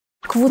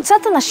קבוצת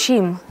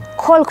אנשים,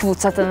 כל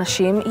קבוצת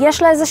אנשים,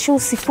 יש לה איזשהו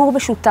סיפור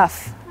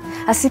משותף.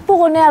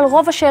 הסיפור עונה על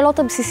רוב השאלות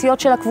הבסיסיות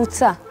של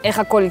הקבוצה. איך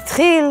הכל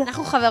התחיל?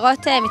 אנחנו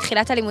חברות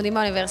מתחילת הלימודים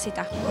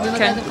באוניברסיטה.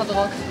 כן. אתם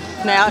חברות?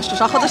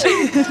 3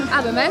 חודשים.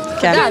 באמת?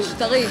 כן. חדש,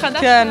 טרי.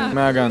 כן.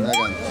 מהגן.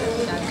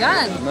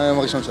 מהגן? מהיום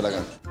הראשון של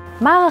הגן.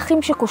 מה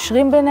הערכים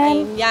שקושרים ביניהם?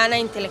 העניין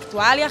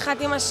האינטלקטואלי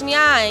אחת עם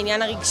השנייה,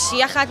 העניין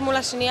הרגשי אחת מול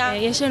השנייה.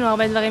 יש לנו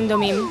הרבה דברים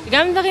דומים.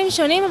 גם דברים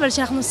שונים, אבל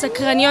שאנחנו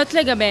סקרניות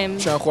לגביהם.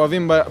 שאנחנו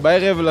אוהבים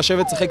בערב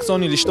לשבת, שחק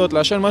סוני, לשתות,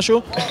 לעשן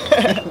משהו.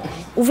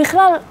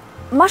 ובכלל,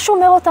 מה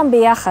שומר אותם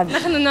ביחד?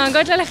 אנחנו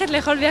נוהגות ללכת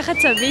לאכול ביחד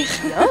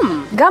סביח.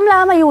 גם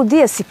לעם היהודי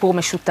יש סיפור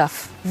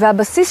משותף.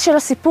 והבסיס של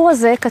הסיפור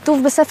הזה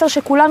כתוב בספר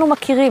שכולנו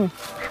מכירים,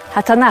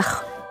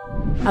 התנ"ך.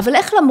 אבל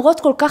איך למרות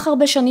כל כך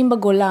הרבה שנים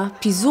בגולה,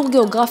 פיזור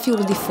גיאוגרפי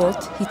ורדיפות,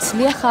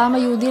 הצליח העם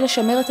היהודי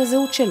לשמר את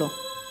הזהות שלו?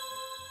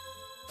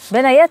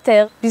 בין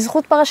היתר,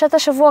 בזכות פרשת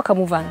השבוע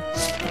כמובן.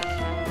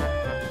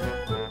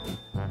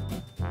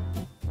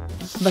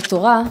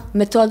 בתורה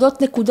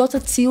מתועדות נקודות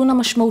הציון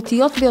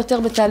המשמעותיות ביותר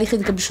בתהליך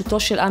התגבשותו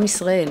של עם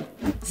ישראל.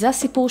 זה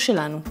הסיפור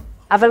שלנו.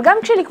 אבל גם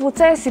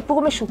כשלקבוצה יש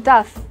סיפור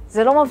משותף,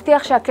 זה לא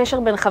מבטיח שהקשר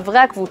בין חברי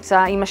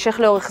הקבוצה יימשך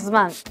לאורך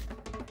זמן.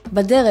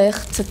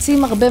 בדרך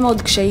צצים הרבה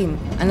מאוד קשיים.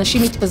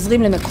 אנשים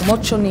מתפזרים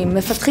למקומות שונים,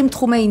 מפתחים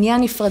תחומי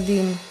עניין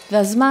נפרדים,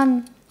 והזמן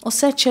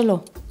עושה את שלו.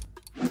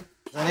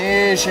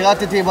 אני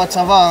שירתתי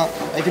בצבא,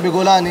 הייתי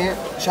בגולני,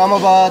 שם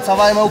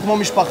בצבא הם היו כמו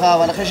משפחה,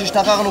 אבל אחרי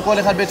שהשתחררנו כל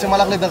אחד בעצם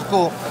הלך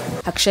לדרכו.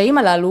 הקשיים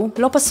הללו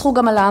לא פסחו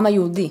גם על העם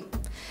היהודי.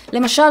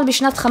 למשל,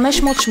 בשנת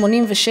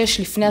 586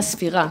 לפני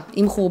הספירה,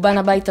 עם חורבן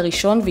הבית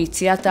הראשון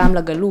ויציאת העם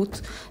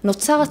לגלות,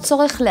 נוצר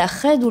הצורך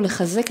לאחד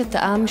ולחזק את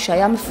העם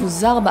שהיה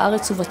מפוזר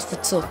בארץ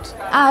ובתפוצות.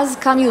 אז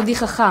קם יהודי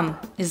חכם,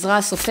 עזרא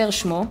הסופר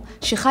שמו,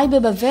 שחי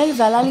בבבל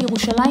ועלה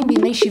לירושלים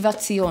בימי שיבת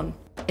ציון.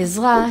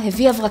 עזרא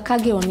הביא הברקה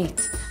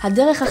גאונית.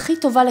 הדרך הכי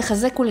טובה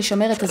לחזק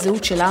ולשמר את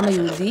הזהות של העם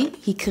היהודי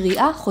היא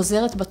קריאה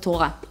חוזרת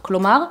בתורה.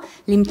 כלומר,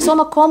 למצוא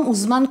מקום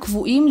וזמן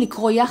קבועים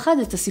לקרוא יחד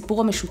את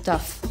הסיפור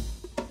המשותף.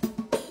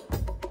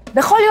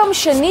 בכל יום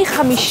שני,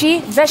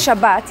 חמישי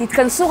ושבת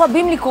התכנסו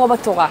רבים לקרוא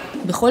בתורה.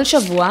 בכל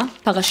שבוע,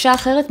 פרשה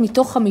אחרת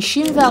מתוך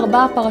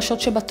 54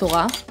 הפרשות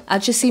שבתורה,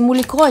 עד שסיימו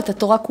לקרוא את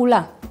התורה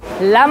כולה.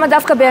 למה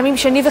דווקא בימים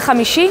שני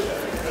וחמישי?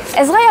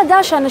 עזרא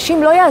ידע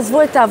שאנשים לא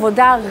יעזבו את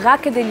העבודה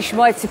רק כדי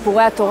לשמוע את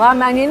סיפורי התורה,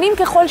 מעניינים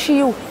ככל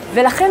שיהיו,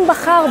 ולכן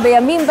בחר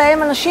בימים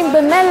בהם אנשים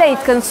במילא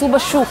התכנסו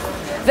בשוק.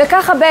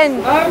 וככה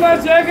בין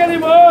 4 שקל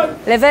נמרוד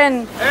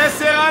לבין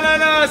 10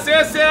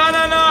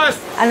 אננס.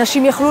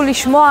 אנשים יכלו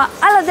לשמוע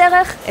על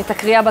הדרך את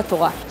הקריאה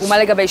בתורה. ומה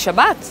לגבי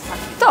שבת?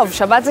 טוב,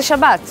 שבת זה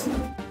שבת.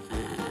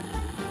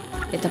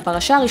 את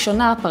הפרשה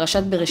הראשונה,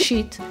 פרשת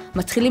בראשית,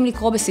 מתחילים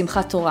לקרוא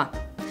בשמחת תורה.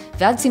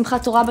 ועד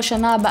שמחת תורה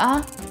בשנה הבאה,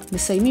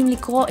 מסיימים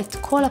לקרוא את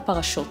כל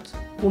הפרשות.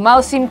 ומה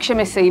עושים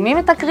כשמסיימים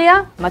את הקריאה?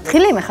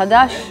 מתחילים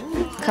מחדש.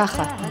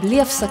 ככה,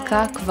 בלי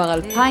הפסקה כבר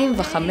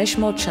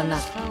 2500 שנה.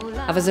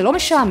 אבל זה לא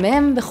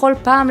משעמם בכל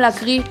פעם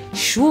להקריא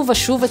שוב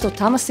ושוב את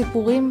אותם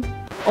הסיפורים?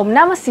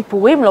 אמנם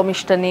הסיפורים לא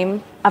משתנים,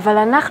 אבל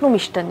אנחנו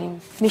משתנים.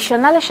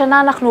 משנה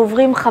לשנה אנחנו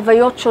עוברים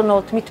חוויות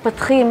שונות,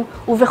 מתפתחים,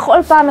 ובכל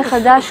פעם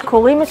מחדש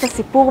קוראים את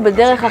הסיפור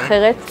בדרך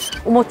אחרת,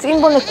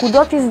 ומוצאים בו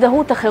נקודות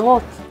הזדהות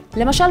אחרות.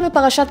 למשל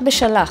בפרשת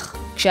בשלח,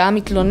 כשהעם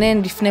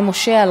מתלונן לפני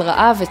משה על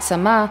רעב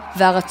וצמא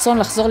והרצון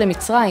לחזור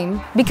למצרים,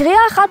 בקריאה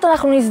אחת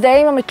אנחנו נזדהה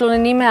עם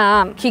המתלוננים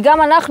מהעם, כי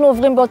גם אנחנו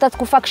עוברים באותה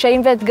תקופה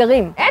קשיים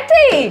ואתגרים.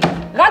 אתי!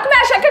 רק 100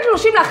 שקל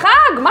תלושים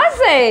לחג? מה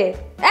זה?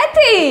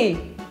 אתי!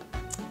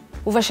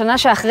 ובשנה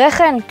שאחרי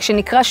כן,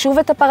 כשנקרא שוב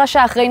את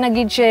הפרשה, אחרי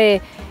נגיד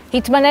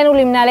שהתמננו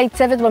למנהלי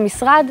צוות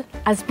במשרד,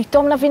 אז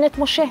פתאום נבין את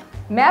משה.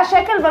 100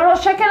 שקל ולא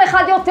שקל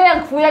אחד יותר,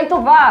 כפויי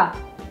טובה.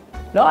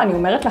 לא, אני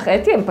אומרת לך,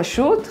 אתי, הם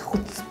פשוט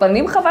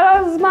חוצפנים חבל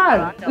על הזמן.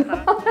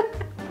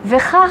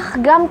 וכך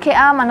גם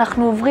כעם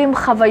אנחנו עוברים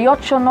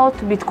חוויות שונות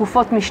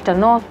בתקופות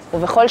משתנות,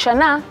 ובכל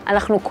שנה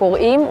אנחנו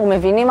קוראים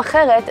ומבינים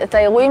אחרת את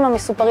האירועים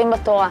המסופרים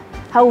בתורה.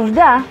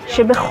 העובדה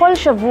שבכל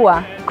שבוע,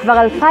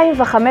 כבר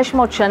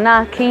 2500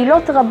 שנה,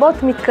 קהילות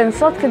רבות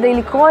מתכנסות כדי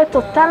לקרוא את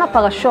אותן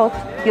הפרשות,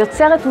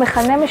 יוצרת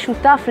מכנה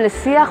משותף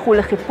לשיח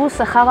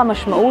ולחיפוש אחר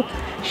המשמעות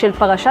של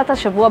פרשת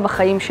השבוע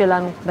בחיים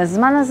שלנו,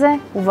 בזמן הזה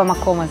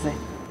ובמקום הזה.